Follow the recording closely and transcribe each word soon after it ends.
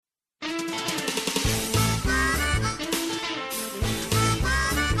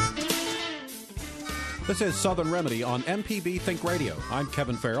This is Southern Remedy on MPB Think Radio. I'm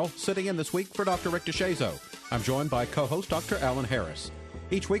Kevin Farrell, sitting in this week for Dr. Rick DeShazo. I'm joined by co-host Dr. Allyn Harris.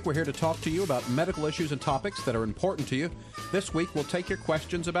 Each week we're here to talk to you about medical issues and topics that are important to you. This week we'll take your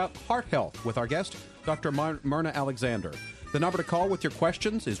questions about heart health with our guest, Dr. Myrna Alexander. The number to call with your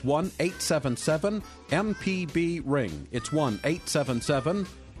questions is 1-877-MPB-RING. It's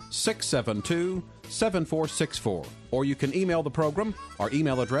 1-877-672-7464. Or you can email the program. Our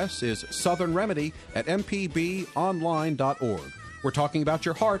email address is southernremedy@mpbonline.org. We're talking about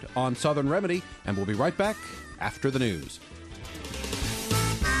your heart on Southern Remedy, and we'll be right back after the news.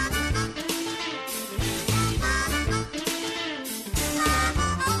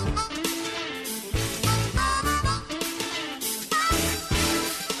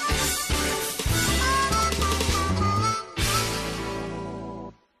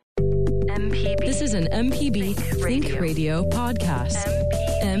 This is an MPB Think Radio podcast.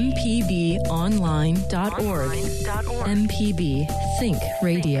 mpbonline.org. MPB Think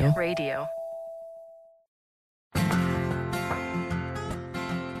Radio.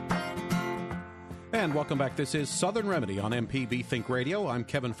 And welcome back. This is Southern Remedy on MPB Think Radio. I'm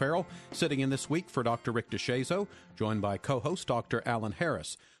Kevin Farrell, sitting in this week for Dr. Rick DeShazo, joined by co-host Dr. Allyn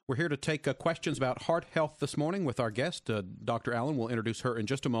Harris. We're here to take questions about heart health this morning with our guest, Dr. Allyn. We'll introduce her in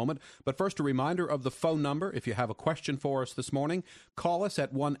just a moment. But first, a reminder of the phone number. If you have a question for us this morning, call us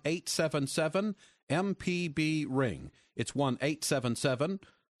at 1-877-MPB-RING. It's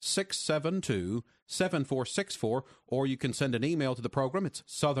 1-877-672-7464, or you can send an email to the program. It's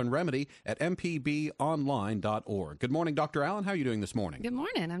southernremedy@mpbonline.org. Good morning, Dr. Allyn. How are you doing this morning? Good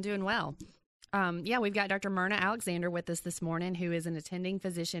morning. I'm doing well. We've got Dr. Myrna Alexander with us this morning, who is an attending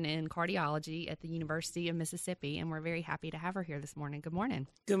physician in cardiology at the University of Mississippi, and we're very happy to have her here this morning. Good morning.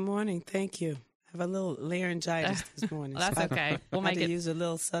 Good morning. Thank you. I have a little laryngitis this morning. Well, that's okay. We'll make it. Use a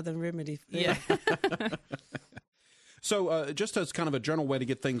little Southern Remedy for yeah. So just as kind of a general way to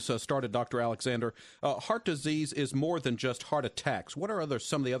get things started, Dr. Alexander, heart disease is more than just heart attacks. What are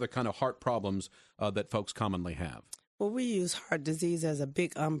some of the other kind of heart problems that folks commonly have? Well, we use heart disease as a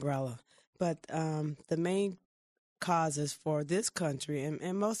big umbrella, but the main causes for this country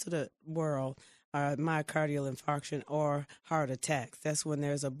and most of the world are myocardial infarction or heart attacks. That's when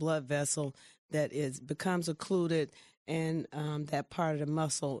there's a blood vessel that becomes occluded, and that part of the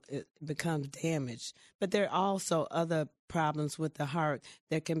muscle becomes damaged. But there are also other problems with the heart.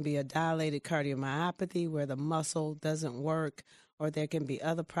 There can be a dilated cardiomyopathy where the muscle doesn't work, or there can be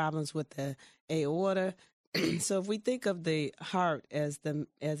other problems with the aorta. So if we think of the heart as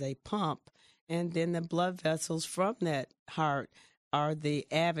a pump, and then the blood vessels from that heart are the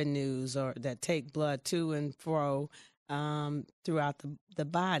avenues that take blood to and fro throughout the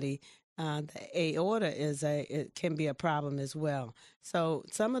body. The aorta it can be a problem as well. So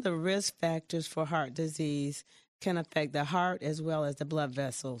some of the risk factors for heart disease can affect the heart as well as the blood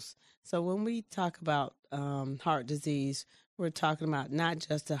vessels. So when we talk about heart disease, we're talking about not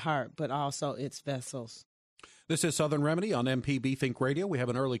just the heart, but also its vessels. This is Southern Remedy on MPB Think Radio. We have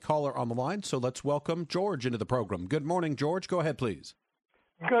an early caller on the line, so let's welcome George into the program. Good morning, George. Go ahead, please.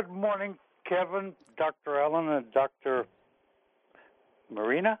 Good morning, Kevin, Dr. Allyn, and Dr.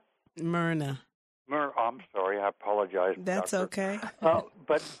 Myrna. I'm sorry. I apologize. That's doctor. Okay.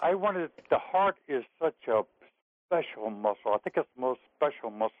 But the heart is such a special muscle. I think it's the most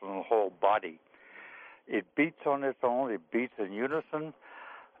special muscle in the whole body. It beats on its own. It beats in unison.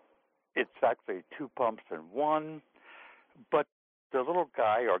 It's actually two pumps in one. But the little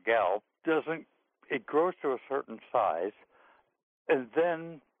guy or gal it grows to a certain size, and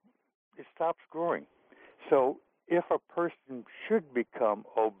then it stops growing. So if a person should become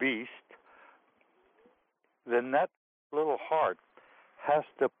obese, then that little heart has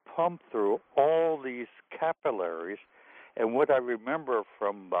to pump through all these capillaries. And what I remember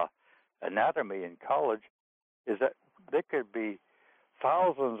from anatomy in college is that there could be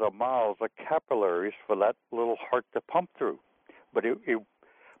thousands of miles of capillaries for that little heart to pump through. But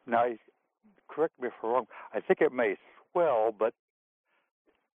now, correct me if I'm wrong, I think it may swell, but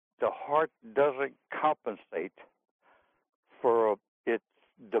the heart doesn't compensate for its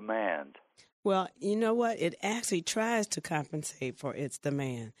demand. Well, you know what? It actually tries to compensate for its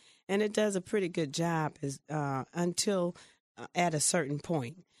demand, and it does a pretty good job until at a certain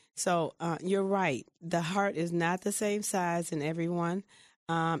point. So you're right. The heart is not the same size in everyone,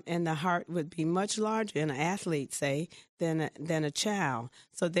 and the heart would be much larger in an athlete, say, than a child.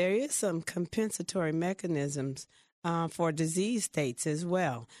 So there is some compensatory mechanisms for disease states as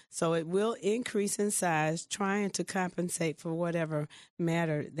well. So it will increase in size, trying to compensate for whatever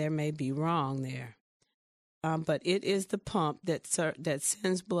matter there may be wrong there. but it is the pump that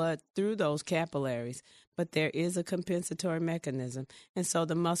sends blood through those capillaries. But there is a compensatory mechanism, and so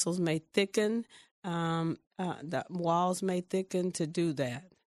the muscles may thicken, the walls may thicken to do that,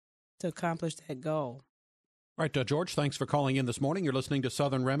 to accomplish that goal. All right, George, thanks for calling in this morning. You're listening to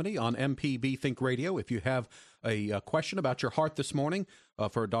Southern Remedy on MPB Think Radio. If you have a question about your heart this morning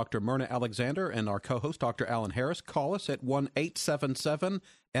for Dr. Myrna Alexander and our co-host, Dr. Allyn Harris, call us at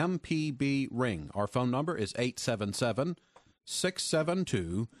 1-877-MPB-RING. Our phone number is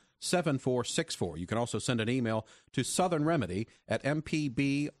 877-672-7464. You can also send an email to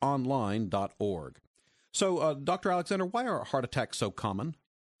southernremedy@mpbonline.org. So, Dr. Alexander, why are heart attacks so common?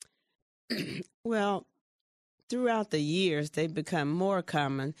 Well, throughout the years, they've become more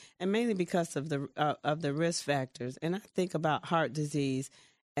common, and mainly because of the risk factors. And I think about heart disease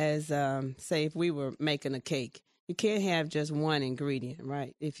as, say, if we were making a cake. You can't have just one ingredient,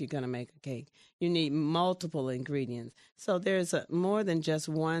 right, if you're going to make a cake. You need multiple ingredients. So there's more than just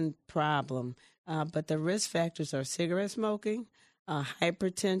one problem. But the risk factors are cigarette smoking,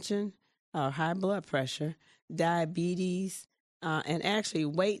 hypertension, high blood pressure, diabetes, and actually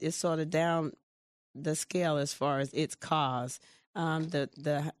weight is sort of down the scale as far as its cause.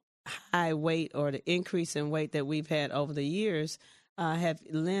 The high weight or the increase in weight that we've had over the years have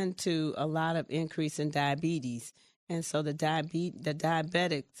led to a lot of increase in diabetes. And so the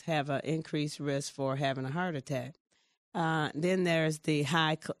diabetics have an increased risk for having a heart attack. Then there's the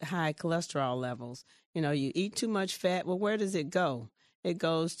high cholesterol levels. You know, you eat too much fat. Well, where does it go? It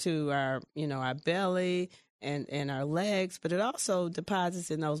goes to our belly and our legs, but it also deposits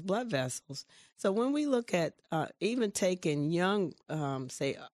in those blood vessels. So when we look at even taking young,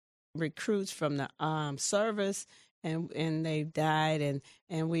 say, recruits from the service, and they've died,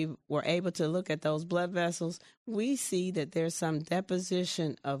 and we were able to look at those blood vessels, we see that there's some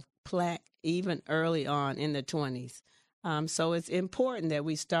deposition of plaque even early on in the 20s. So it's important that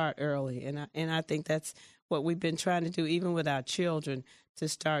we start early, and I think that's what we've been trying to do, even with our children, to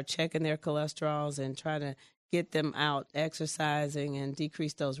start checking their cholesterols and try to get them out exercising and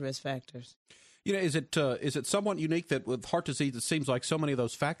decrease those risk factors. You know, is it somewhat unique that with heart disease, it seems like so many of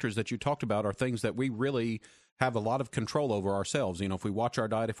those factors that you talked about are things that we really have a lot of control over ourselves. You know, if we watch our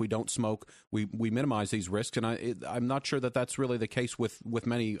diet, if we don't smoke, we minimize these risks. And I'm not sure that that's really the case with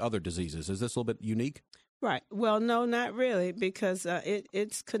many other diseases. Is this a little bit unique? Right. Well, no, not really, because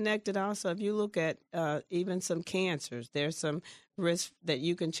it's connected also. If you look at even some cancers, there's some risks that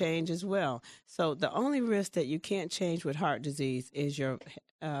you can change as well. So the only risk that you can't change with heart disease is your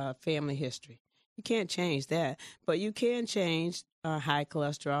family history. You can't change that, but you can change high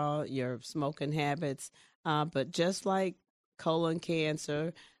cholesterol, your smoking habits. But just like colon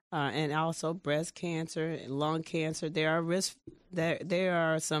cancer and also breast cancer, lung cancer, there are risks. There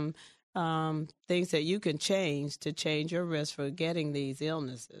are some things that you can change to change your risk for getting these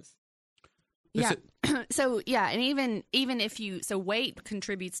illnesses. Yeah. So, yeah, and even if so weight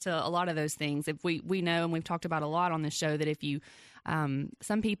contributes to a lot of those things. If we know, and we've talked about a lot on this show, that if you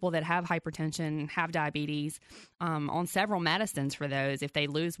some people that have hypertension, have diabetes, on several medicines for those, if they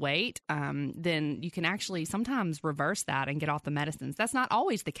lose weight, then you can actually sometimes reverse that and get off the medicines. That's not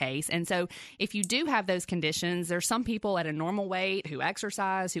always the case. And so if you do have those conditions, there's some people at a normal weight who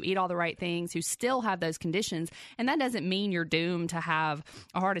exercise, who eat all the right things, who still have those conditions. And that doesn't mean you're doomed to have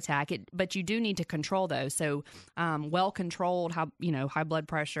a heart attack, but you do need to control those. So well-controlled, high blood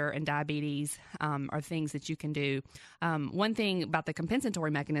pressure and diabetes are things that you can do. One thing about the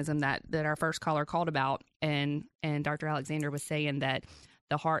compensatory mechanism that our first caller called about, and Dr. Alexander was saying that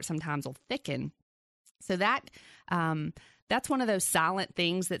the heart sometimes will thicken. So that's one of those silent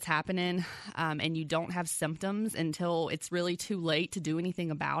things that's happening, and you don't have symptoms until it's really too late to do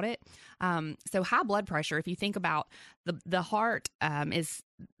anything about it. So high blood pressure, if you think about the heart, is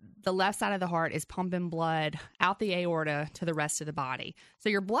the left side of the heart is pumping blood out the aorta to the rest of the body. So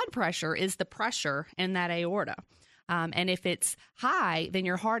your blood pressure is the pressure in that aorta. And if it's high, then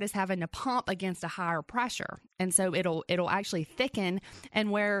your heart is having to pump against a higher pressure. And so it'll actually thicken.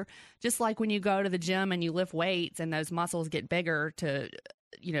 And where, just like when you go to the gym and you lift weights and those muscles get bigger to,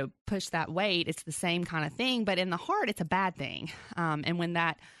 push that weight, it's the same kind of thing. But in the heart, it's a bad thing. And when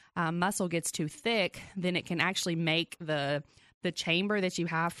that muscle gets too thick, then it can actually make the chamber that you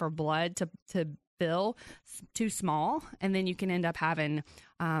have for blood to fill too small, and then you can end up having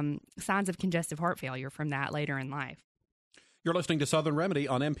signs of congestive heart failure from that later in life. You're listening to Southern Remedy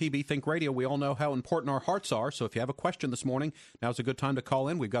on MPB Think Radio. We all know how important our hearts are, so if you have a question this morning, now's a good time to call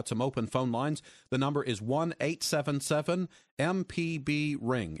in. We've got some open phone lines. The number is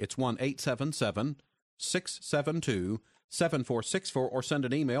 1-877-MPB-RING. It's 1-877-672-7464. 7464, or send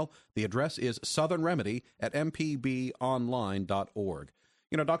an email. The address is southernremedy@mpbonline.org.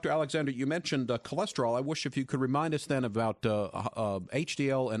 You know, Dr. Alexander, you mentioned cholesterol. I wish if you could remind us then about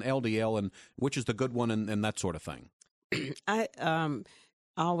HDL and LDL and which is the good one and that sort of thing. I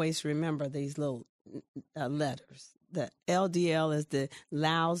always remember these little letters. The LDL is the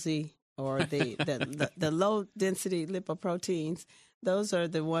lousy or the low density lipoproteins. Those are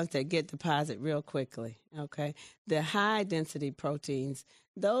the ones that get deposited real quickly. Okay, the high density proteins,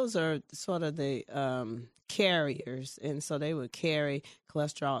 those are sort of the carriers, and so they would carry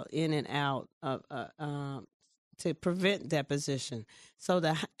cholesterol in and out of to prevent deposition. So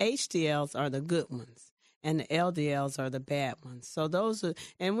the HDLs are the good ones, and the LDLs are the bad ones. So those are,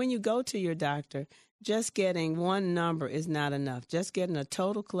 and when you go to your doctor, just getting one number is not enough. Just getting a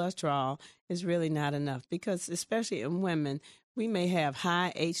total cholesterol is really not enough, because especially in women, we may have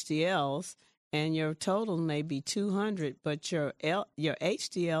high HDLs and your total may be 200, but your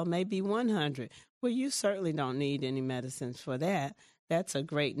HDL may be 100. Well, you certainly don't need any medicines for that. That's a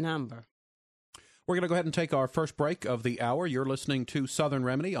great number. We're going to go ahead and take our first break of the hour. You're listening to Southern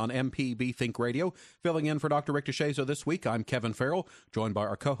Remedy on MPB Think Radio. Filling in for Dr. Rick DeShazo this week, I'm Kevin Farrell, joined by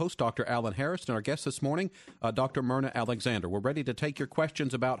our co-host, Dr. Allyn Harris, and our guest this morning, Dr. Myrna Alexander. We're ready to take your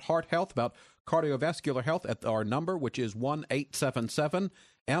questions about heart health, about cardiovascular health at our number, which is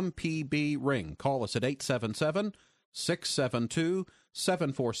 1-877-MPB-RING. Call us at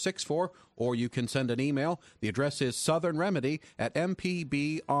 877-672-7464, or you can send an email. The address is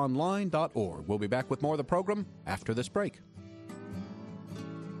southernremedy@mpbonline.org. We'll be back with more of the program after this break.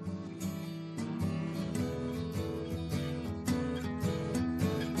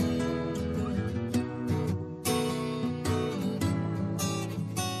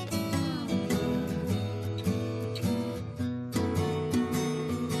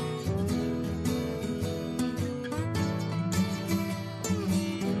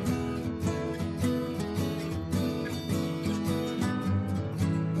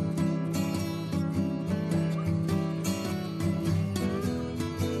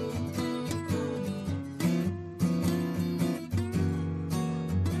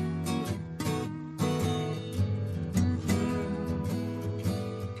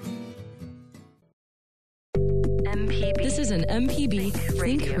 This is an MPB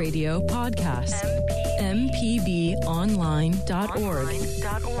Think Radio podcast. mpbonline.org.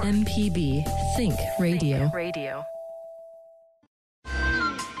 MPB Think Radio.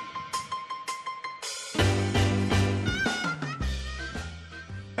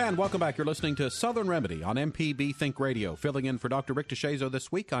 And welcome back. You're listening to Southern Remedy on MPB Think Radio. Filling in for Dr. Rick DeShazo this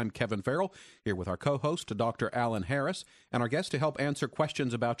week, I'm Kevin Farrell, here with our co-host, Dr. Allyn Harris. And our guest to help answer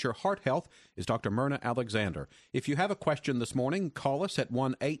questions about your heart health is Dr. Myrna Alexander. If you have a question this morning, call us at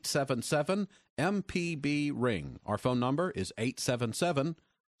 1-877-MPB-RING. Our phone number is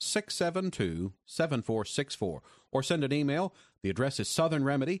 877-672-7464. Or send an email. The address is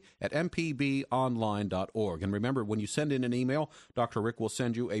southernremedy@mpbonline.org. And remember, when you send in an email, Dr. Rick will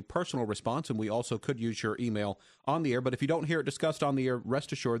send you a personal response, and we also could use your email on the air. But if you don't hear it discussed on the air,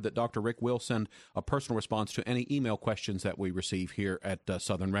 rest assured that Dr. Rick will send a personal response to any email questions that we receive here at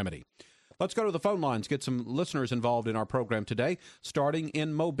Southern Remedy. Let's go to the phone lines, get some listeners involved in our program today. Starting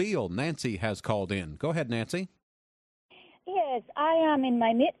in Mobile, Nancy has called in. Go ahead, Nancy. Yes, I am in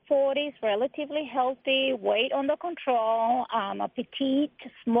my mid-40s, relatively healthy, weight under control. I'm a petite,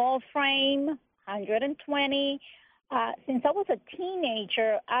 small frame, 120. Since I was a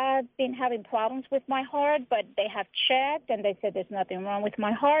teenager, I've been having problems with my heart, but they have checked, and they said there's nothing wrong with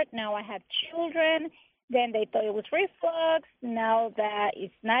my heart. Now I have children. Then they thought it was reflux. Now that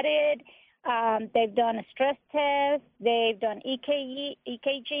it's not it. They've done a stress test. They've done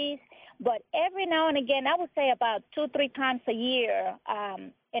EKGs. But every now and again, I would say about 2-3 times a year,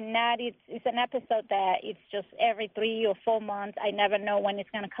 and that it's an episode that it's just every 3 or 4 months. I never know when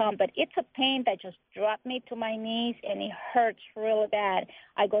it's going to come, but it's a pain that just dropped me to my knees, and it hurts really bad.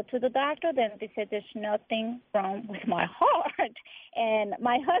 I go to the doctor, then they said there's nothing wrong with my heart. And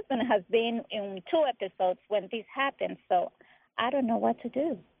my husband has been in 2 episodes when this happened, so I don't know what to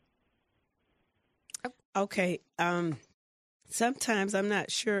do. Okay. Sometimes I'm not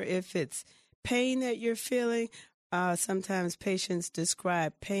sure if it's pain that you're feeling. Sometimes patients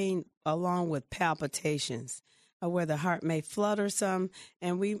describe pain along with palpitations, where the heart may flutter some.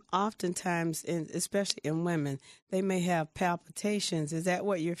 And we oftentimes, especially in women, they may have palpitations. Is that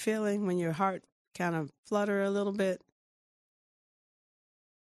what you're feeling when your heart kind of flutter a little bit?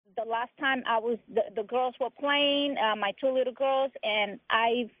 The last time I was, the girls were playing, my 2 little girls, and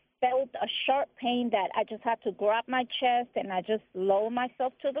I felt a sharp pain that I just had to grab my chest and I just lower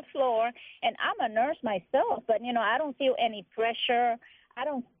myself to the floor. And I'm a nurse myself, but, I don't feel any pressure. I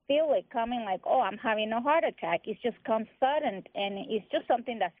don't feel it coming like, oh, I'm having a heart attack. It just comes sudden, and it's just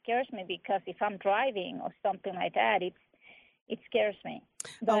something that scares me because if I'm driving or something like that, it scares me.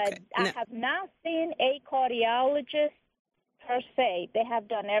 But Okay. I have not seen a cardiologist per se. They have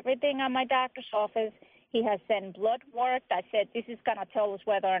done everything at my doctor's office. He has sent blood work. I said, this is going to tell us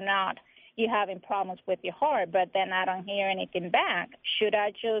whether or not you're having problems with your heart, but then I don't hear anything back. Should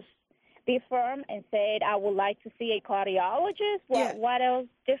I just be firm and say I would like to see a cardiologist? What else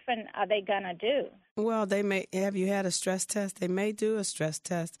different are they going to do? Well, they may have you had a stress test. They may do a stress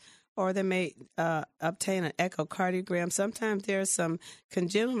test, or they may obtain an echocardiogram. Sometimes there are some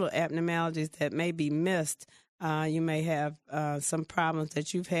congenital abnormalities that may be missed. You may have some problems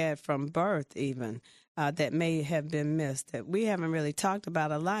that you've had from birth even that may have been missed that we haven't really talked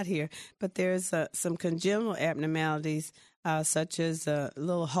about a lot here, but there's some congenital abnormalities such as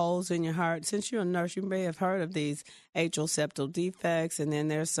little holes in your heart. Since you're a nurse, you may have heard of these atrial septal defects, and then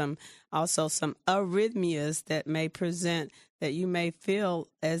there's also some arrhythmias that may present that you may feel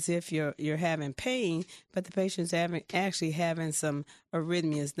as if you're having pain, but the patient's actually having some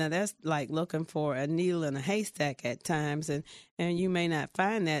arrhythmias. Now, that's like looking for a needle in a haystack at times, and you may not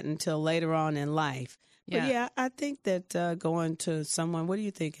find that until later on in life. But yeah, I think that going to someone, what do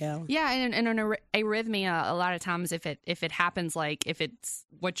you think, Allyn? Yeah, and an arrhythmia, a lot of times if it happens, like if it's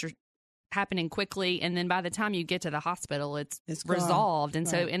what you're happening quickly, and then by the time you get to the hospital, it's resolved. And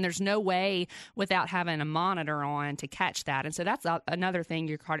right. and there's no way without having a monitor on to catch that. And so that's another thing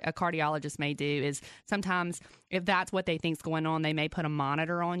a cardiologist may do is sometimes if that's what they think's going on, they may put a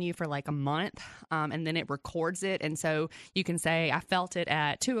monitor on you for like a month, and then it records it. And so you can say, I felt it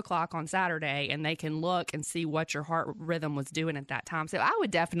at 2:00 on Saturday, and they can look and see what your heart rhythm was doing at that time. So I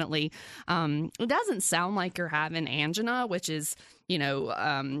would definitely, it doesn't sound like you're having angina, which is,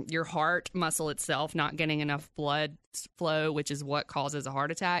 your heart muscle itself not getting enough blood flow, which is what causes a heart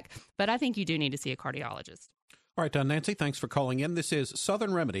attack. But I think you do need to see a cardiologist. All right, Nancy, thanks for calling in. This is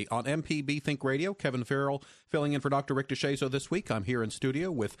Southern Remedy on MPB Think Radio. Kevin Farrell filling in for Dr. Rick DeShazo this week. I'm here in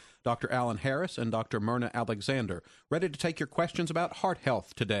studio with Dr. Allyn Harris and Dr. Myrna Alexander, ready to take your questions about heart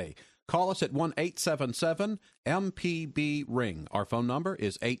health today. Call us at 1-877-MPB-RING. Our phone number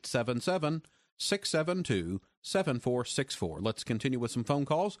is 877-672-7464. Let's continue with some phone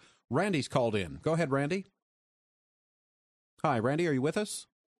calls. Randy's called in. Go ahead, Randy. Hi, Randy, are you with us?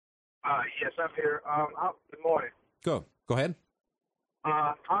 Yes, I'm here. Good morning. Go ahead.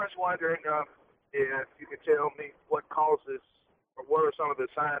 I was wondering if you could tell me what causes, or what are some of the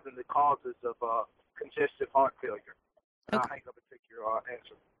signs and the causes of congestive heart failure. Okay. I'll hang up and take your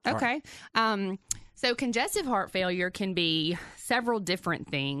answer. Okay. So congestive heart failure can be several different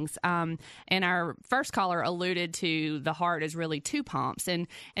things. And our first caller alluded to the heart is really two pumps, and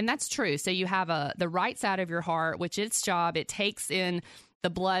that's true. So you have the right side of your heart, which its job, it takes in the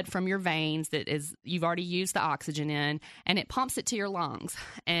blood from your veins that is you've already used the oxygen in, and it pumps it to your lungs.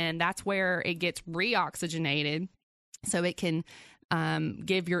 And that's where it gets reoxygenated so it can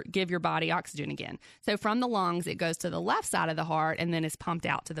give your body oxygen again. So from the lungs, it goes to the left side of the heart and then is pumped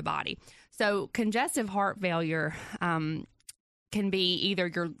out to the body. So congestive heart failure can be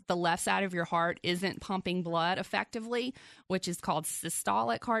either the left side of your heart isn't pumping blood effectively, which is called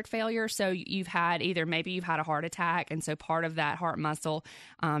systolic heart failure. So you've had maybe you've had a heart attack, and so part of that heart muscle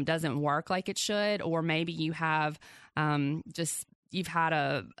doesn't work like it should, or maybe you have you've had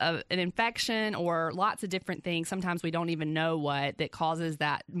an infection or lots of different things. Sometimes we don't even know what that causes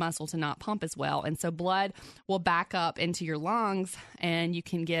that muscle to not pump as well. And so blood will back up into your lungs, and you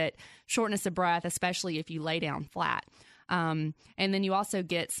can get shortness of breath, especially if you lay down flat. And then you also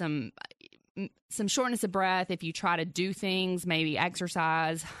get some shortness of breath if you try to do things, maybe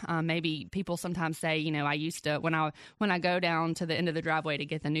exercise. Maybe people sometimes say, I used to, when I go down to the end of the driveway to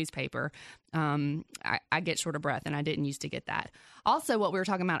get the newspaper, I get short of breath, and I didn't used to get that. Also, what we were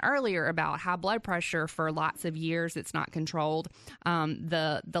talking about earlier about high blood pressure for lots of years, it's not controlled.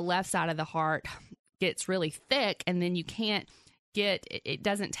 The left side of the heart gets really thick, and then you can't it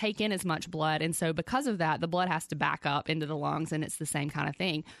doesn't take in as much blood. And so because of that, the blood has to back up into the lungs, and it's the same kind of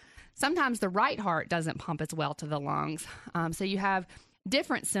thing. Sometimes the right heart doesn't pump as well to the lungs. So you have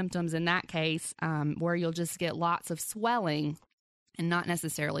different symptoms in that case where you'll just get lots of swelling and not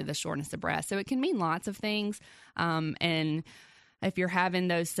necessarily the shortness of breath. So it can mean lots of things. And if you're having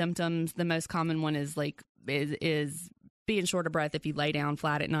those symptoms, the most common one is being short of breath if you lay down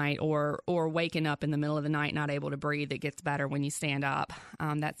flat at night, or waking up in the middle of the night not able to breathe. It gets better when you stand up.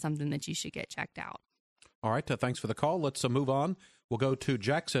 That's something that you should get checked out. All right. Thanks for the call. Let's move on We'll go to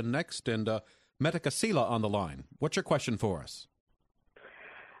Jackson next, and Metakasila on the line. What's your question for us?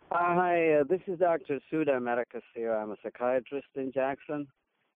 Hi, this is Dr. Suda Metakasila. I'm a psychiatrist in Jackson.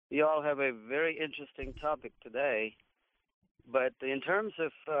 You all have a very interesting topic today, but in terms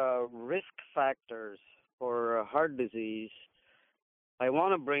of risk factors for heart disease, I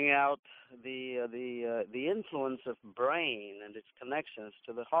want to bring out the influence of brain and its connections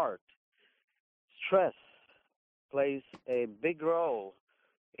to the heart. Stress plays a big role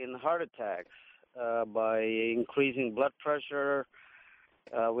in heart attacks by increasing blood pressure.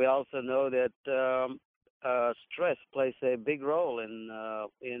 We also know that stress plays a big role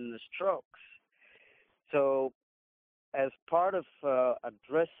in strokes. So, as part of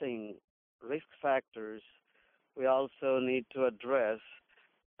addressing risk factors, we also need to address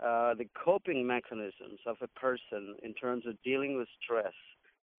the coping mechanisms of a person in terms of dealing with stress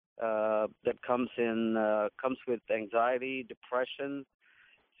that comes with anxiety, depression.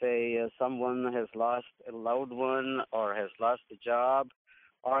 Say someone has lost a loved one or has lost a job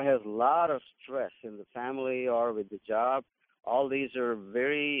or has a lot of stress in the family or with the job. All these are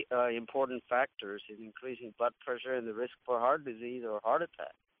very important factors in increasing blood pressure and the risk for heart disease or heart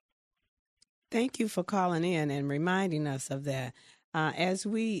attack. Thank you for calling in and reminding us of that. As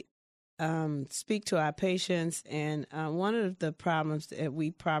we speak to our patients, and one of the problems that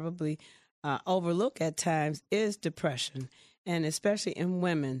we probably overlook at times is depression, and especially in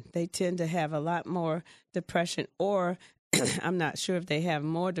women. They tend to have a lot more depression, or I'm not sure if they have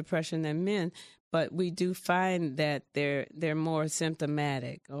more depression than men, but we do find that they're more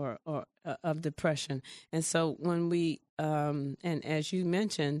symptomatic or of depression. And so when we, and as you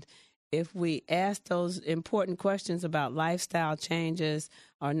mentioned, if we ask those important questions about lifestyle changes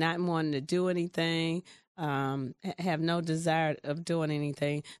or not wanting to do anything, have no desire of doing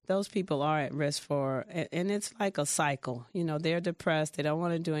anything, those people are at risk for, and it's like a cycle. You know, they're depressed, they don't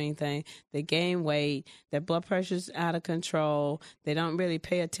want to do anything, they gain weight, their blood pressure's out of control, they don't really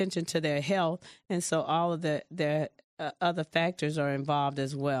pay attention to their health, and so all of their other factors are involved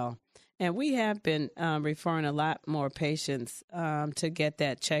as well. And we have been referring a lot more patients to get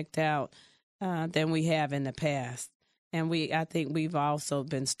that checked out than we have in the past. And I think we've also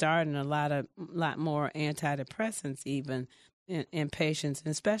been starting a lot more antidepressants even in patients, and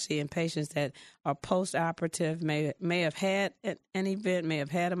especially in patients that are post-operative, may have had an event, may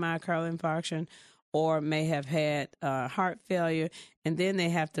have had a myocardial infarction, or may have had heart failure, and then they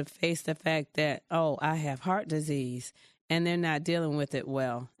have to face the fact that, oh, I have heart disease. And they're not dealing with it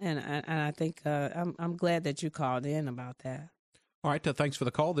well. And I think I'm glad that you called in about that. All right, thanks for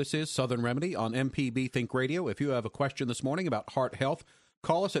the call. This is Southern Remedy on MPB Think Radio. If you have a question this morning about heart health,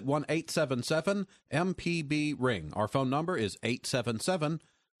 call us at 1-877-MPB-RING. Our phone number is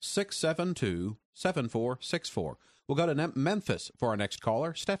 877-672-7464. We'll go to Memphis for our next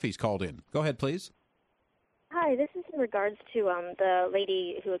caller. Steffi's called in. Go ahead, please. Hi, this is in regards to the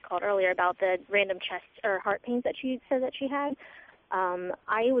lady who had called earlier about the random chest or heart pains that she said that she had.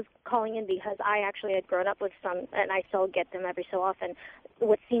 I was calling in because I actually had grown up with some, and I still get them every so often,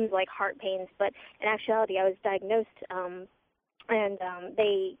 what seems like heart pains. But in actuality, I was diagnosed, and I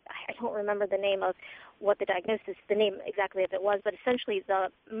don't remember the name of what the diagnosis, the name exactly of it was, but essentially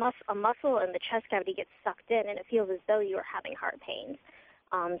a muscle in the chest cavity gets sucked in, and it feels as though you are having heart pains.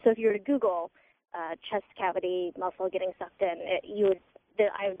 So if you were to Google chest cavity muscle getting sucked in, you'd be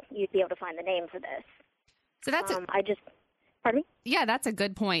able to find the name for this. So that's pardon me? Yeah, that's a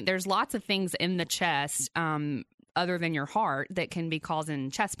good point. There's lots of things in the chest other than your heart that can be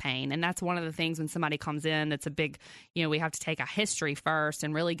causing chest pain. And that's one of the things when somebody comes in that's a big, we have to take a history first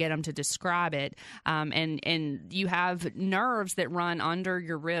and really get them to describe it. And you have nerves that run under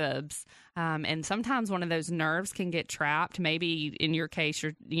your ribs. And sometimes one of those nerves can get trapped. Maybe in your case,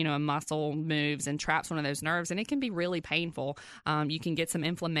 a muscle moves and traps one of those nerves, and it can be really painful. You can get some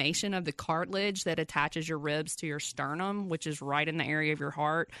inflammation of the cartilage that attaches your ribs to your sternum, which is right in the area of your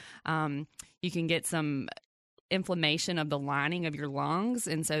heart. You can get some inflammation of the lining of your lungs,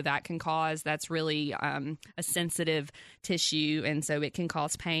 and so that's really a sensitive tissue, and so it can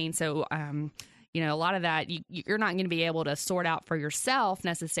cause pain. So a lot of that you're not going to be able to sort out for yourself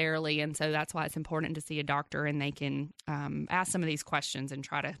necessarily, and so that's why it's important to see a doctor, and they can ask some of these questions and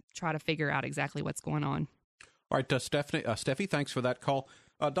try to figure out exactly what's going on. All right, Steffi, thanks for that call.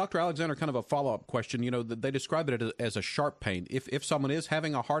 Dr. Alexander, kind of a follow-up question. They describe it as a sharp pain. If someone is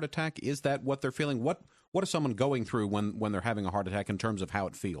having a heart attack, is that what they're feeling? What is someone going through when they're having a heart attack in terms of how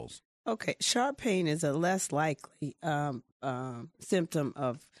it feels? Okay, sharp pain is a less likely symptom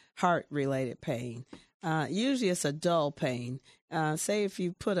of heart-related pain. Usually it's a dull pain. Say if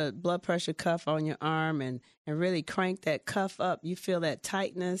you put a blood pressure cuff on your arm and really crank that cuff up, you feel that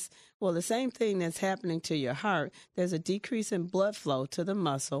tightness. Well, the same thing that's happening to your heart, there's a decrease in blood flow to the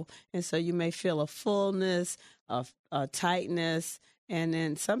muscle, and so you may feel a fullness, a tightness, and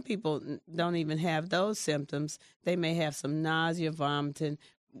then some people don't even have those symptoms. They may have some nausea, vomiting,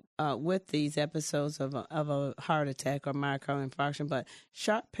 with these episodes of a heart attack or myocardial infarction, but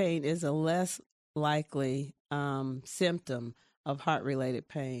sharp pain is a less likely symptom of heart-related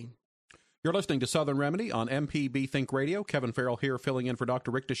pain. You're listening to Southern Remedy on MPB Think Radio. Kevin Farrell here filling in for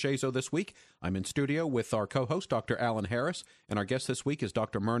Dr. Rick DeShazo this week. I'm in studio with our co-host, Dr. Allyn Harris, and our guest this week is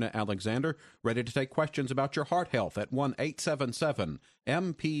Dr. Myrna Alexander, ready to take questions about your heart health at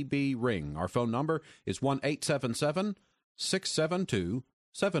 1-877-MPB-RING. Our phone number is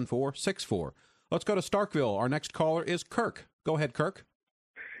 1-877-672-7464. Let's go to Starkville. Our next caller is Kirk. Go ahead, Kirk.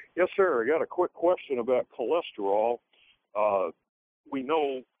 Yes, sir. I got a quick question about cholesterol. We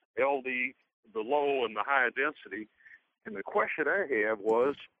know LD, the low and the high density, and the question I have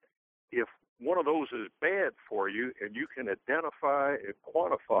was, if one of those is bad for you and you can identify and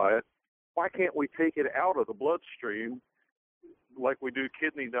quantify it, why can't we take it out of the bloodstream like we do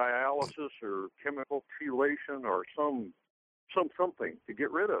kidney dialysis or chemical chelation or something to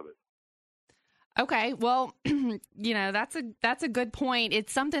get rid of it? Okay, well, that's a good point.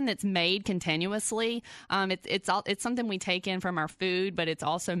 It's something that's made continuously. It's something we take in from our food, but it's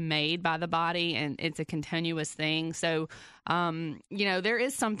also made by the body, and it's a continuous thing. So, there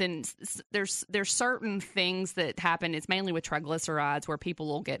is something. There's certain things that happen. It's mainly with triglycerides where people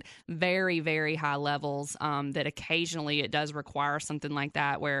will get very, very high levels. That occasionally it does require something like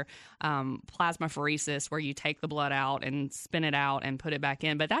that, where plasmapheresis, where you take the blood out and spin it out and put it back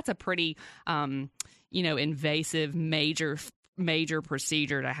in. But that's a pretty invasive, major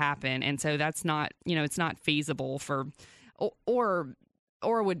procedure to happen. And so that's not, it's not feasible for, or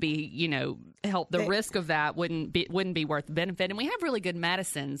would be, help. The risk of that wouldn't be worth the benefit. And we have really good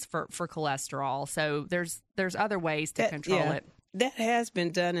medicines for cholesterol. So there's other ways to control it. That has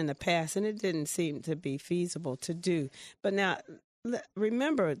been done in the past, and it didn't seem to be feasible to do. But now,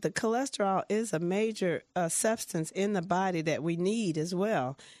 remember, the cholesterol is a major substance in the body that we need as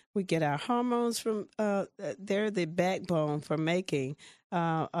well. We get our hormones from, they're the backbone for making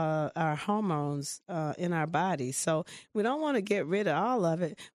our hormones in our body. So we don't want to get rid of all of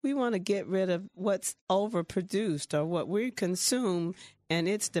it. We want to get rid of what's overproduced or what we consume and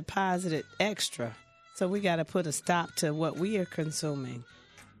it's deposited extra. So we got to put a stop to what we are consuming.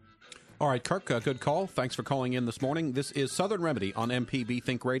 All right, Kirk, good call. Thanks for calling in this morning. This is Southern Remedy on MPB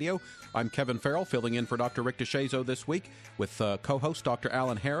Think Radio. I'm Kevin Farrell, filling in for Dr. Rick DeShazo this week with co-host Dr.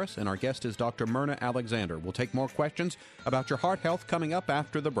 Allyn Harris, and our guest is Dr. Myrna Alexander. We'll take more questions about your heart health coming up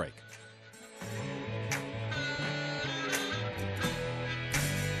after the break.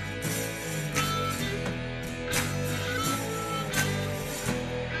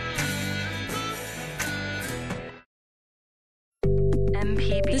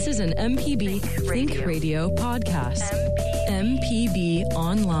 This is an MPB Think Radio podcast.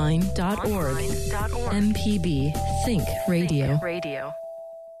 MPBOnline.org. MPB Think Radio.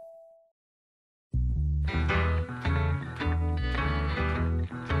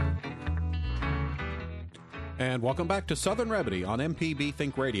 And welcome back to Southern Remedy on MPB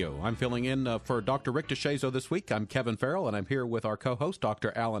Think Radio. I'm filling in for Dr. Rick DeShazo this week. I'm Kevin Farrell, and I'm here with our co-host,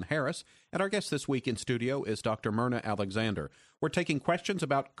 Dr. Allyn Harris. And our guest this week in studio is Dr. Myrna Alexander. We're taking questions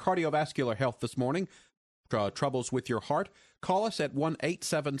about cardiovascular health this morning, troubles with your heart. Call us at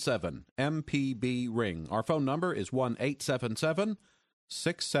 1-877-MPB-RING. Our phone number is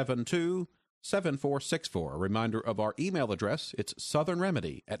 1-877-672-7464. A reminder of our email address, it's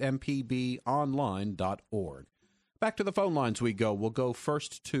southernremedy@mpbonline.org. Back to the phone lines we go. We'll go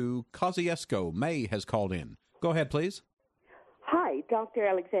first to Kosciuszko. May has called in. Go ahead, please. Hi, Dr.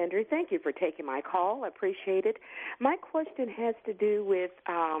 Alexander. Thank you for taking my call. I appreciate it. My question has to do with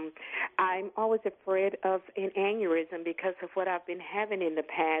I'm always afraid of an aneurysm because of what I've been having in the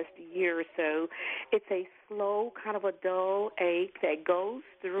past year or so. It's a slow, kind of a dull ache that goes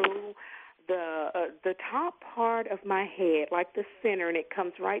through the top part of my head, like the center, and it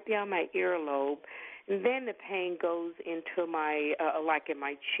comes right down my earlobe. And then the pain goes into my, like in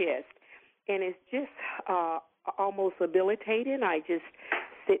my chest. And it's just almost debilitating. I just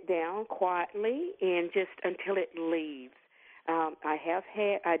sit down quietly and just until it leaves. I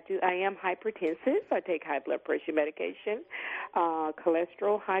am hypertensive. I take high blood pressure medication. High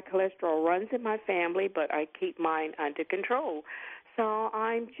cholesterol runs in my family, but I keep mine under control. So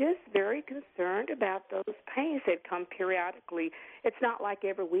I'm just very concerned about those pains that come periodically. It's not like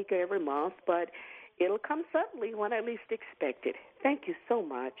every week or every month, but it'll come suddenly when I least expect it. Thank you so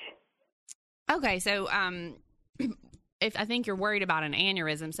much. Okay, so if I think you're worried about an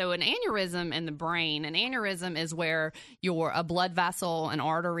aneurysm. So an aneurysm in the brain, an aneurysm is where a blood vessel, an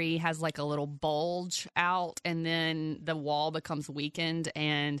artery has like a little bulge out, and then the wall becomes weakened,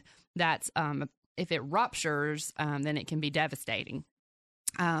 and that's if it ruptures, then it can be devastating.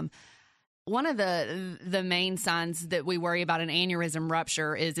 One of the main signs that we worry about an aneurysm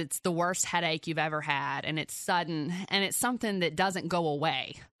rupture is it's the worst headache you've ever had, and it's sudden, and it's something that doesn't go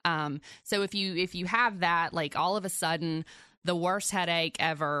away. So if you have that, like all of a sudden, the worst headache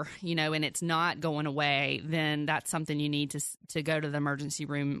ever, and it's not going away, then that's something you need to go to the emergency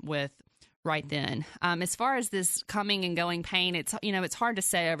room with right then. As far as this coming and going pain, it's hard to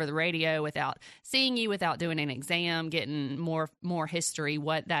say over the radio without seeing you, without doing an exam, getting more history,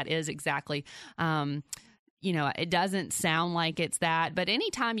 what that is exactly. It doesn't sound like it's that, but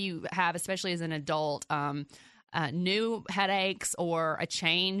anytime you have, especially as an adult, new headaches or a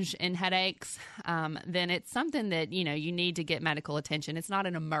change in headaches, then it's something that, you need to get medical attention. It's not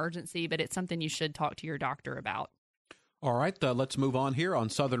an emergency, but it's something you should talk to your doctor about. All right, let's move on here on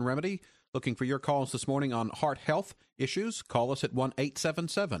Southern Remedy. Looking for your calls this morning on heart health issues. Call us at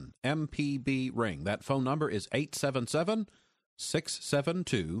 1-877-MPB-RING. That phone number is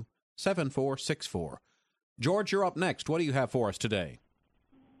 877-672-7464. George, you're up next. What do you have for us today?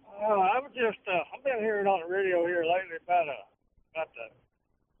 I was just, I've been hearing on the radio here lately about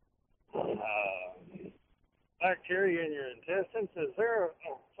the bacteria in your intestines. Is there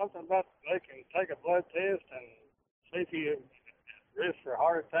something about they can take a blood test and see if you risk for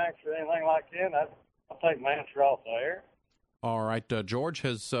heart attacks or anything like that? I'll take my answer off the air. All right, George,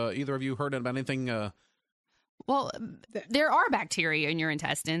 has either of you heard about anything? Well, there are bacteria in your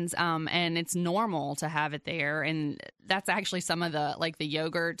intestines, and it's normal to have it there. And that's actually some of the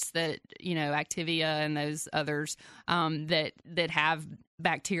yogurts that, Activia and those others that have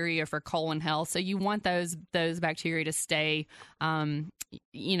bacteria for colon health. So you want those bacteria to stay,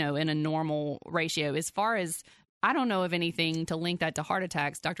 in a normal ratio. As far as, I don't know of anything to link that to heart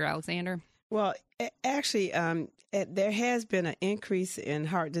attacks, Dr. Alexander. Well, actually, there has been an increase in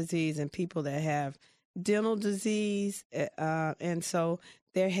heart disease in people that have dental disease, and so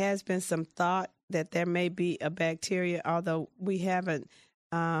there has been some thought that there may be a bacteria, although we haven't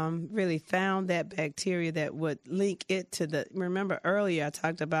really found that bacteria that would link it to remember earlier I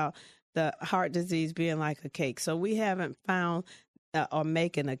talked about the heart disease being like a cake. So we haven't found or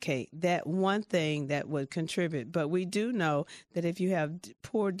making a cake, that one thing that would contribute. But we do know that if you have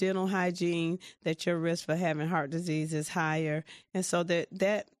poor dental hygiene, that your risk for having heart disease is higher. And so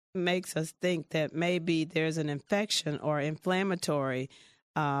that makes us think that maybe there's an infection or inflammatory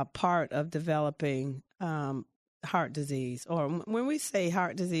part of developing heart disease. Or when we say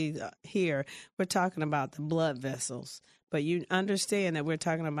heart disease here, we're talking about the blood vessels. But you understand that we're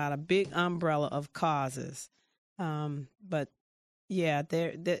talking about a big umbrella of causes. But yeah,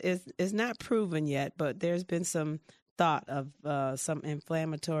 it's not proven yet, but there's been some thought of some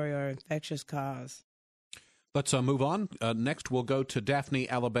inflammatory or infectious cause. Let's move on. Next, we'll go to Daphne,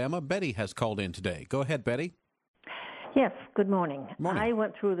 Alabama. Betty has called in today. Go ahead, Betty. Yes, good morning. Morning. I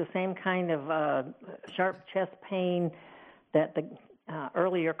went through the same kind of sharp chest pain that the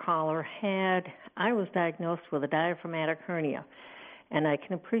earlier caller had. I was diagnosed with a diaphragmatic hernia, and I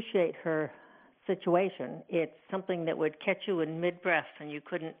can appreciate her situation. It's something that would catch you in mid-breath and you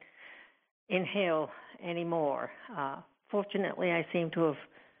couldn't inhale anymore. Fortunately, I seem to have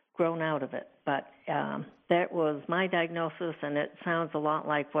grown out of it, but that was my diagnosis, and it sounds a lot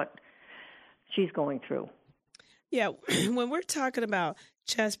like what she's going through. Yeah, when we're talking about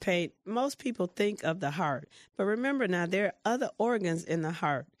chest pain, most people think of the heart. But remember now, there are other organs in the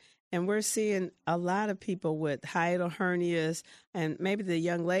heart. And we're seeing a lot of people with hiatal hernias, and maybe the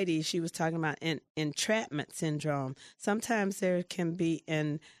young lady, she was talking about entrapment syndrome. Sometimes there can be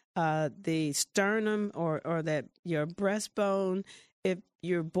in the sternum or that your breastbone, if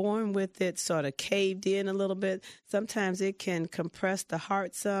you're born with it sort of caved in a little bit, sometimes it can compress the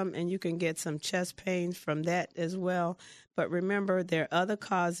heart some, and you can get some chest pains from that as well. But remember, there are other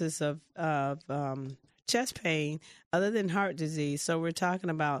causes of chest pain other than heart disease. So we're talking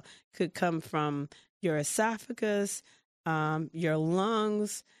about could come from your esophagus, your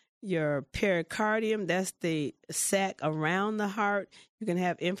lungs, your pericardium. That's the sac around the heart. You can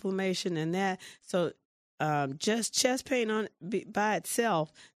have inflammation in that. So just chest pain by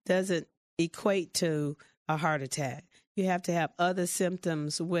itself doesn't equate to a heart attack. You have to have other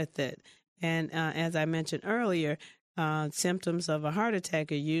symptoms with it. And as I mentioned earlier, symptoms of a heart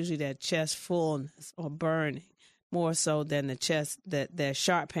attack are usually that chest fullness or burning, more so than the chest, that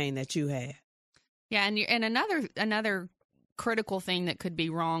sharp pain that you had. Yeah, and another critical thing that could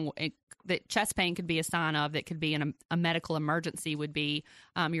be wrong, that chest pain could be a sign of, that could be a medical emergency, would be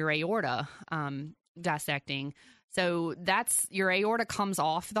your aorta dissecting. So that's, your aorta comes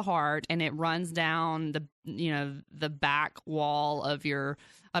off the heart and it runs down the back wall of your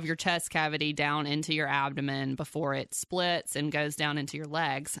chest cavity down into your abdomen before it splits and goes down into your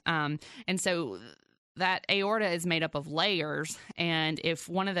legs. And so that aorta is made up of layers, and if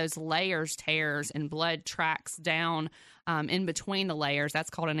one of those layers tears and blood tracks down in between the layers, that's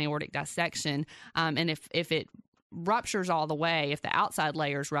called an aortic dissection. And if it ruptures all the way, if the outside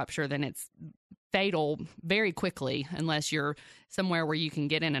layers rupture, then it's fatal very quickly, unless you're somewhere where you can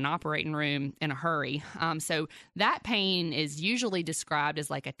get in an operating room in a hurry. So that pain is usually described as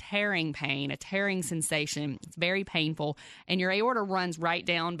like a tearing pain, a tearing sensation. It's very painful, and your aorta runs right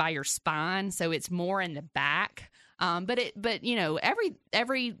down by your spine, so it's more in the back. But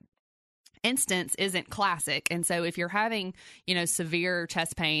every instance isn't classic, and so if you're having severe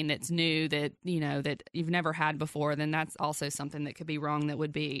chest pain that's new, that that you've never had before, then that's also something that could be wrong, that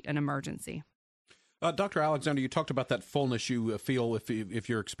would be an emergency. Dr. Alexander, you talked about that fullness you feel if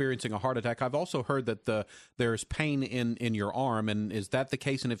you're experiencing a heart attack. I've also heard that there's pain in your arm, and is that the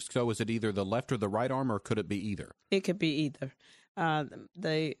case? And if so, is it either the left or the right arm, or could it be either? It could be either.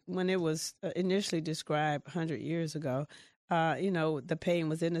 When it was initially described 100 years ago, the pain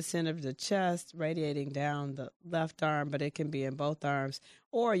was in the center of the chest, radiating down the left arm, but it can be in both arms.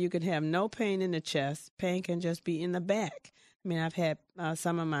 Or you can have no pain in the chest. Pain can just be in the back. I mean, I've had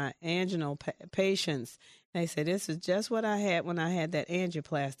some of my anginal patients, they say, this is just what I had when I had that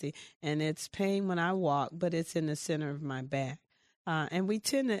angioplasty, and it's pain when I walk, but it's in the center of my back. And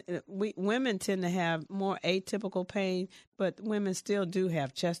women tend to have more atypical pain, but women still do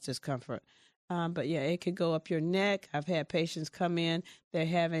have chest discomfort. But yeah, it could go up your neck. I've had patients come in, they're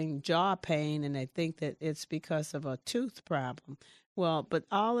having jaw pain, and they think that it's because of a tooth problem. Well, but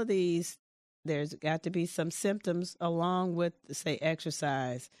all of these, there's got to be some symptoms along with, say,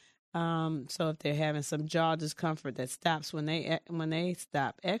 exercise. So if they're having some jaw discomfort that stops when they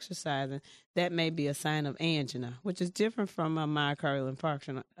stop exercising, that may be a sign of angina, which is different from a myocardial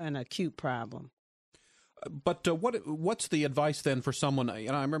infarction, an acute problem. But what's the advice then for someone?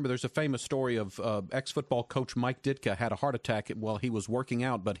 I remember there's a famous story of ex-football coach Mike Ditka had a heart attack while he was working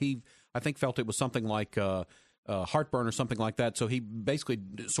out, but I think felt it was something like heartburn or something like that, so he basically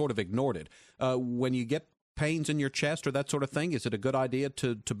sort of ignored it. When you get pains in your chest or that sort of thing, is it a good idea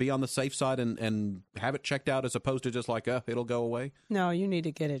to be on the safe side and have it checked out, as opposed to just like, it'll go away? No, you need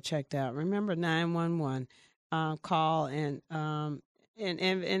to get it checked out. Remember 911, call, and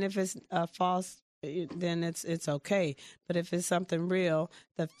if it's false, then it's okay. But if it's something real,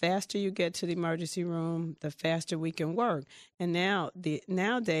 the faster you get to the emergency room, the faster we can work. And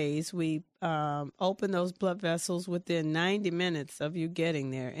nowadays we open those blood vessels within 90 minutes of you getting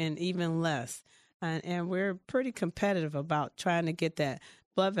there, and even less. And we're pretty competitive about trying to get that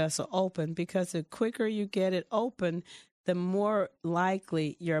blood vessel open, because the quicker you get it open, the more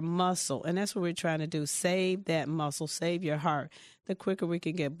likely your muscle, and that's what we're trying to do, save that muscle, save your heart, the quicker we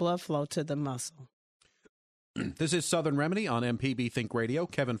can get blood flow to the muscle. This is Southern Remedy on MPB Think Radio.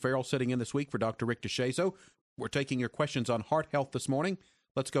 Kevin Farrell sitting in this week for Dr. Rick DeShazo. We're taking your questions on heart health this morning.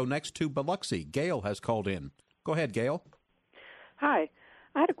 Let's go next to Biloxi. Gail has called in. Go ahead, Gail. Hi.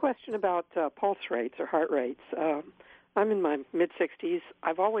 I had a question about pulse rates or heart rates. I'm in my mid-60s.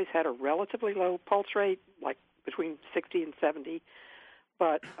 I've always had a relatively low pulse rate, like between 60 and 70,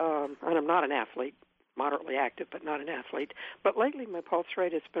 but and I'm not an athlete, moderately active, but not an athlete. But lately my pulse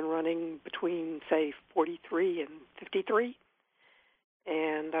rate has been running between, say, 43 and 53,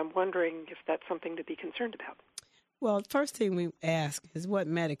 and I'm wondering if that's something to be concerned about. Well, first thing we ask is, what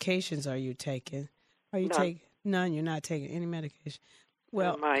medications are you taking? Are you taking none? You're not taking any medication.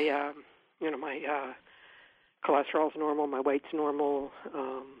 Well, my cholesterol's normal, my weight's normal.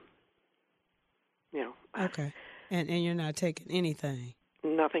 Okay, and you're not taking anything.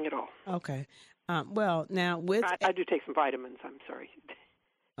 Nothing at all. Okay. Well, now I do take some vitamins. I'm sorry.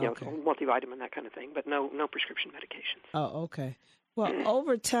 Okay. Multivitamin, that kind of thing, but no prescription medications. Oh, okay. Well,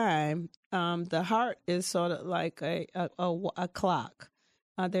 over time, the heart is sort of like a clock.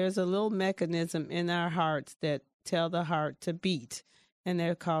 There's a little mechanism in our hearts that tell the heart to beat, and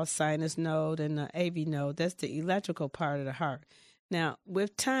they're called sinus node and the AV node. That's the electrical part of the heart. Now,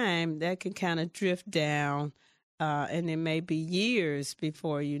 with time, that can kind of drift down, and it may be years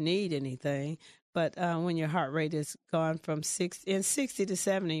before you need anything. But when your heart rate is gone from 60 to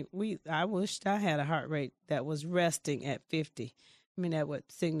 70, I wished I had a heart rate that was resting at 50. that would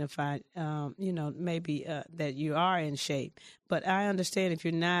signify, maybe that you are in shape. But I understand if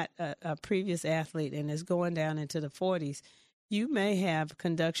you're not a previous athlete and is going down into the 40s, you may have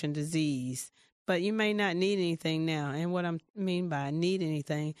conduction disease, but you may not need anything now. And what I mean by need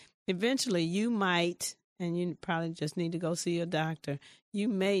anything, eventually you might, and you probably just need to go see a doctor, you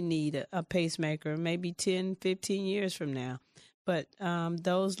may need a pacemaker maybe 10, 15 years from now. But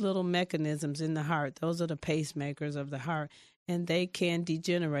those little mechanisms in the heart, those are the pacemakers of the heart, and they can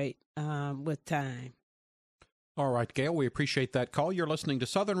degenerate with time. All right, Gail, we appreciate that call. You're listening to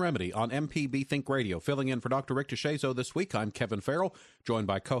Southern Remedy on MPB Think Radio. Filling in for Dr. Rick DeShazo this week, I'm Kevin Farrell, joined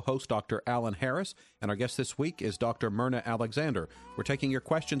by co-host Dr. Allyn Harris, and our guest this week is Dr. Myrna Alexander. We're taking your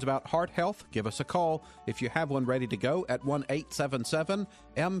questions about heart health. Give us a call if you have one ready to go at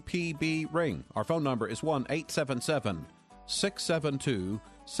 1-877-MPB-RING. Our phone number is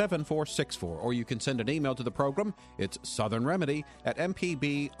 1-877-672-7464, or you can send an email to the program. It's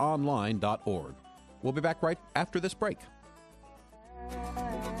southernremedy@mpbonline.org. We'll be back right after this break.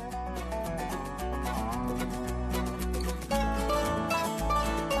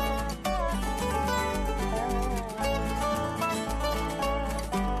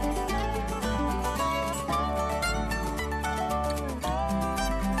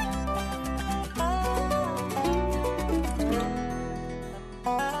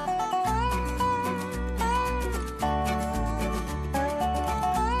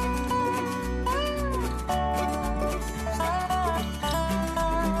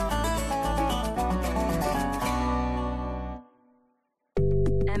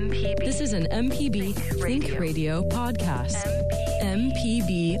 This is an MPB Think Radio podcast.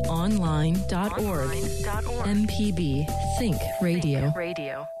 MPBOnline.org. MPB Think Radio.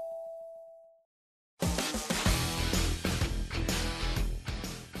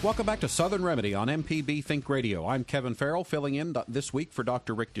 Welcome back to Southern Remedy on MPB Think Radio. I'm Kevin Farrell, filling in this week for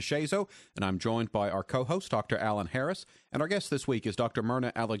Dr. Rick DeShazo, and I'm joined by our co-host, Dr. Allyn Harris, and our guest this week is Dr.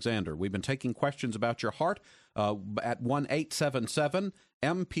 Myrna Alexander. We've been taking questions about your heart at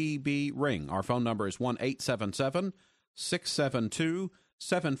 1-877-MPB-RING. Our phone number is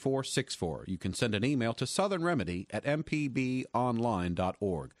 1-877-672-7464. You can send an email to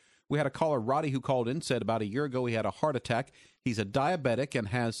southernremedy@mpbonline.org. We had a caller, Roddy, who called in, said about a year ago he had a heart attack. He's a diabetic and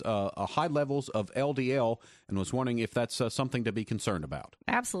has high levels of LDL, and was wondering if that's something to be concerned about.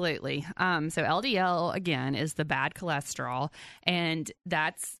 Absolutely. So LDL, again, is the bad cholesterol, and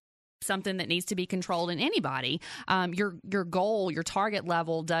that's something that needs to be controlled in anybody. Your goal, your target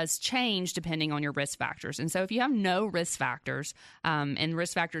level does change depending on your risk factors. And so if you have no risk factors, and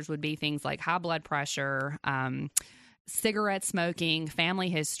risk factors would be things like high blood pressure, cigarette smoking, family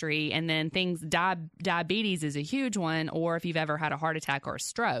history, and then diabetes is a huge one, or if you've ever had a heart attack or a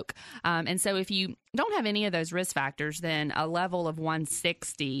stroke. And so if you don't have any of those risk factors, then a level of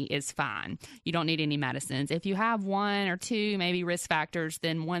 160 is fine. You don't need any medicines. If you have one or two maybe risk factors,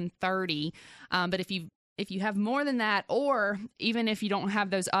 then 130. But if you have more than that, or even if you don't have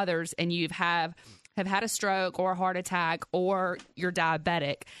those others and you have had a stroke or a heart attack or you're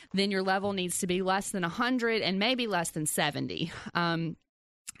diabetic, then your level needs to be less than 100 and maybe less than 70. And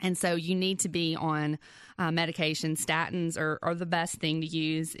so you need to be on medication. Statins are the best thing to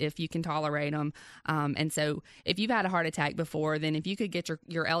use if you can tolerate them. And so if you've had a heart attack before, then if you could get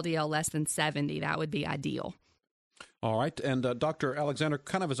your LDL less than 70, that would be ideal. All right. And Dr. Alexander,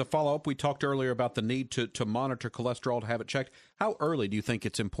 kind of as a follow-up, we talked earlier about the need to monitor cholesterol, to have it checked. How early do you think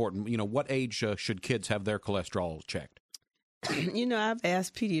it's important? What age should kids have their cholesterol checked? I've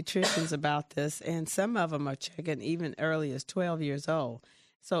asked pediatricians about this, and some of them are checking even early as 12 years old.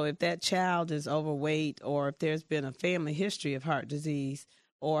 So if that child is overweight, or if there's been a family history of heart disease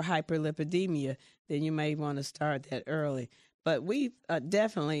or hyperlipidemia, then you may want to start that early. But we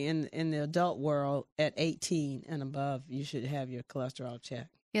definitely, in the adult world, at 18 and above, you should have your cholesterol checked.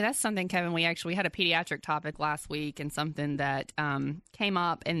 Yeah, that's something, Kevin. We had a pediatric topic last week, and something that came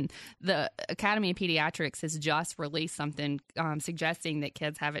up. And the Academy of Pediatrics has just released something suggesting that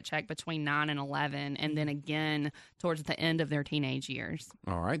kids have it checked between 9 and 11, and then again towards the end of their teenage years.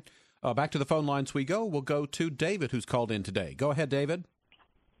 All right. Back to the phone lines we go. We'll go to David, who's called in today. Go ahead, David.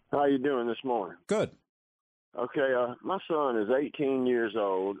 How you doing this morning? Good. Okay, my son is 18 years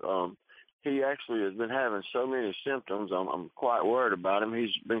old. He actually has been having so many symptoms. I'm quite worried about him.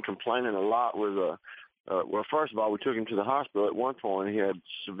 He's been complaining a lot with, well, first of all, we took him to the hospital at one point. He had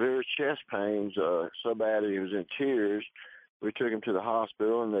severe chest pains, so bad that he was in tears. We took him to the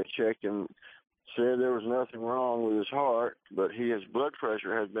hospital, and they checked him, said there was nothing wrong with his heart, but his blood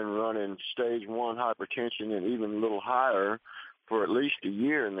pressure has been running stage 1 hypertension and even a little higher for at least a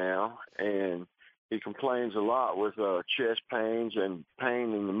year now, and he complains a lot with chest pains and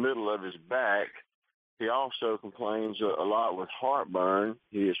pain in the middle of his back. He also complains a lot with heartburn.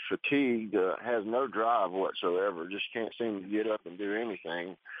 He is fatigued, has no drive whatsoever, just can't seem to get up and do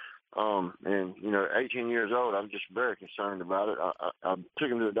anything. And, 18 years old, I'm just very concerned about it. I took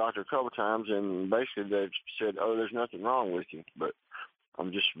him to the doctor a couple of times, and basically they said, oh, there's nothing wrong with you. But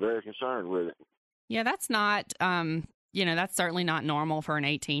I'm just very concerned with it. Yeah, that's not, that's certainly not normal for an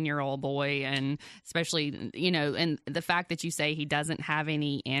 18-year-old boy. And especially, and the fact that you say he doesn't have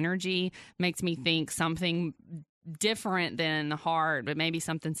any energy makes me think something different than the heart, but maybe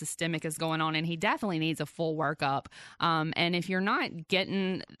something systemic is going on, and he definitely needs a full workup. And if you're not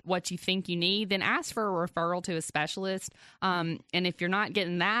getting what you think you need, then ask for a referral to a specialist. And if you're not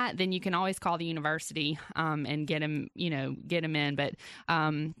getting that, then you can always call the university and get him in. But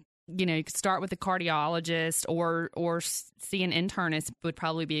you could start with a cardiologist or see an internist would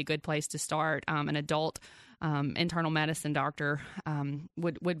probably be a good place to start. An adult internal medicine doctor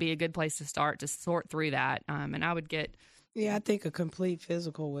would be a good place to start to sort through that. And I would get. Yeah, I think a complete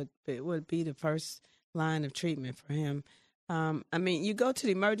physical would be the first line of treatment for him. You go to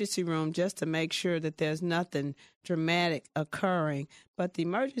the emergency room just to make sure that there's nothing dramatic occurring, but the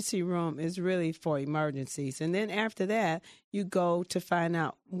emergency room is really for emergencies. And then after that, you go to find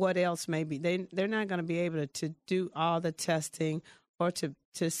out what else may be. They're not going to be able to do all the testing or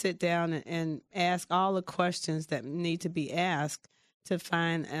to sit down and ask all the questions that need to be asked to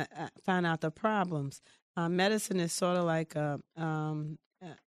find out the problems. Medicine is sort of like trying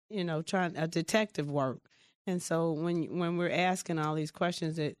a detective work. And so when we're asking all these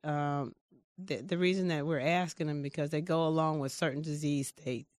questions, the reason that we're asking them because they go along with certain disease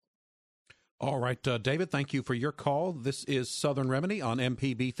states. All right, David, thank you for your call. This is Southern Remedy on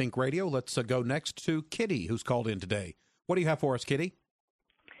MPB Think Radio. Let's go next to Kitty, who's called in today. What do you have for us, Kitty?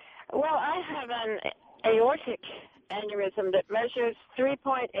 Well, I have an aortic aneurysm that measures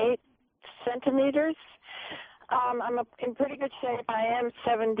 3.8 centimeters. I'm in pretty good shape. I am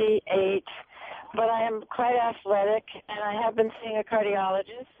 78. But I am quite athletic, and I have been seeing a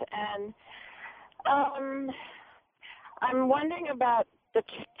cardiologist. And I'm wondering about the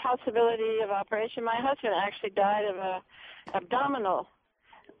possibility of operation. My husband actually died of a abdominal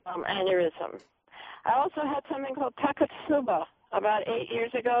aneurysm. I also had something called Takotsubo about 8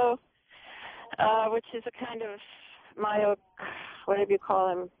 years ago, which is a kind of whatever you call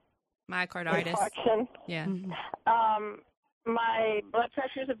them? Myocarditis. Infarction. Yeah. Mm-hmm. My blood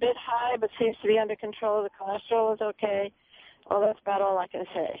pressure is a bit high, but seems to be under control. The cholesterol is okay. Well, that's about all I can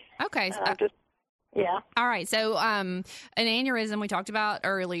say. Okay. Yeah. All right. So, an aneurysm we talked about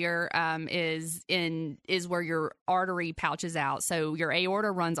earlier is where your artery pouches out. So your aorta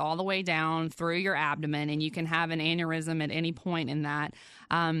runs all the way down through your abdomen, and you can have an aneurysm at any point in that.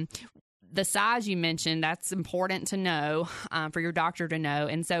 The size you mentioned, that's important to know for your doctor to know.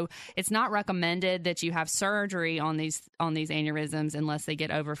 And so it's not recommended that you have surgery on these aneurysms unless they get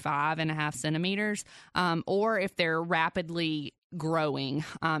over 5.5 centimeters or if they're rapidly growing.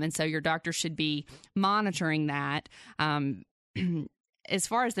 And so your doctor should be monitoring that. As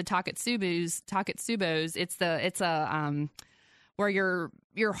far as the Takatsubos, it's where your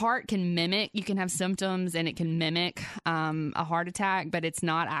heart can mimic. You can have symptoms and it can mimic a heart attack, but it's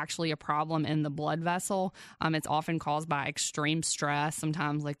not actually a problem in the blood vessel. It's often caused by extreme stress,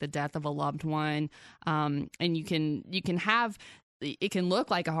 sometimes like the death of a loved one. And you can have, it can look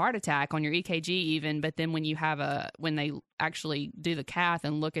like a heart attack on your EKG even, but then when they actually do the cath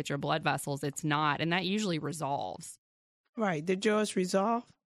and look at your blood vessels, it's not. And that usually resolves. Right. Did yours resolve?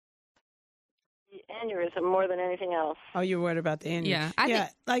 Aneurysm more than anything else. Oh, you're worried about the aneurysm? Yeah,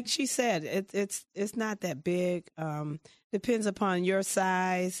 like she said, it's not that big. Depends upon your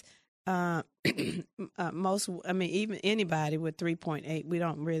size. Even anybody with 3.8, we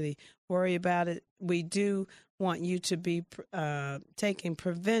don't really worry about it. We do want you to be taking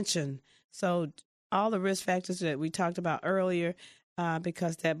prevention. So all the risk factors that we talked about earlier,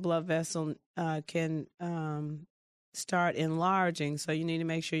 because that blood vessel can start enlarging. So you need to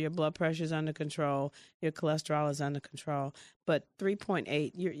make sure your blood pressure is under control, your cholesterol is under control. But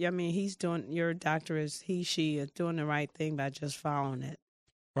 3.8, your doctor she is doing the right thing by just following it.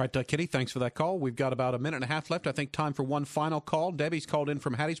 All right, Kitty, thanks for that call. We've got about a minute and a half left. I think time for one final call. Debbie's called in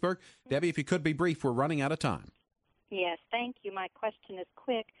from Hattiesburg. Debbie, if you could be brief, we're running out of time. Yes, thank you. My question is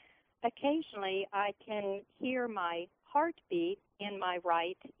quick. Occasionally, I can hear my heartbeat in my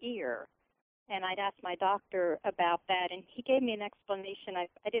right ear. And I'd asked my doctor about that, and he gave me an explanation I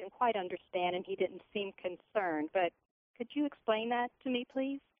didn't quite understand, and he didn't seem concerned. But could you explain that to me,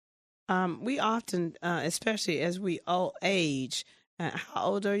 please? We often, especially as we age, how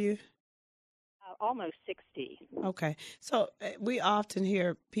old are you? almost 60. Okay. So we often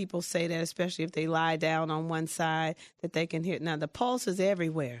hear people say that, especially if they lie down on one side, that they can hear. Now, the pulse is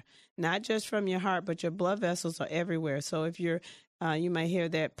everywhere, not just from your heart, but your blood vessels are everywhere. So if you're you may hear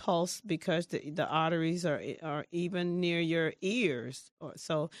that pulse because the arteries are even near your ears.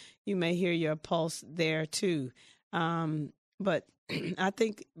 So you may hear your pulse there too. But I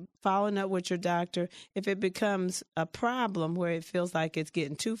think following up with your doctor, if it becomes a problem where it feels like it's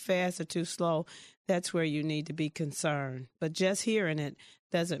getting too fast or too slow, that's where you need to be concerned. But just hearing it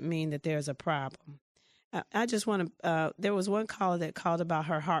doesn't mean that there's a problem. I just want to, there was one caller that called about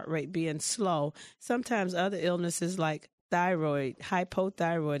her heart rate being slow. Sometimes other illnesses like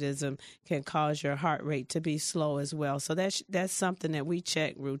hypothyroidism can cause your heart rate to be slow as well. So that's something that we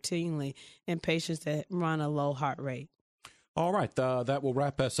check routinely in patients that run a low heart rate. All right, that will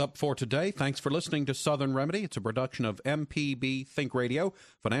wrap us up for today. Thanks for listening to Southern Remedy. It's a production of MPB Think Radio.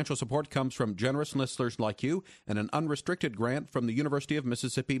 Financial support comes from generous listeners like you and an unrestricted grant from the University of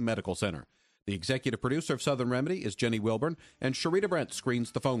Mississippi Medical Center. The executive producer of Southern Remedy is Jenny Wilburn, and Sharita Brent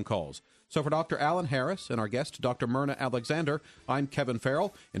screens the phone calls. So for Dr. Allyn Harris and our guest, Dr. Myrna Alexander, I'm Kevin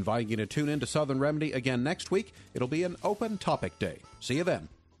Farrell, inviting you to tune in to Southern Remedy again next week. It'll be an open topic day. See you then.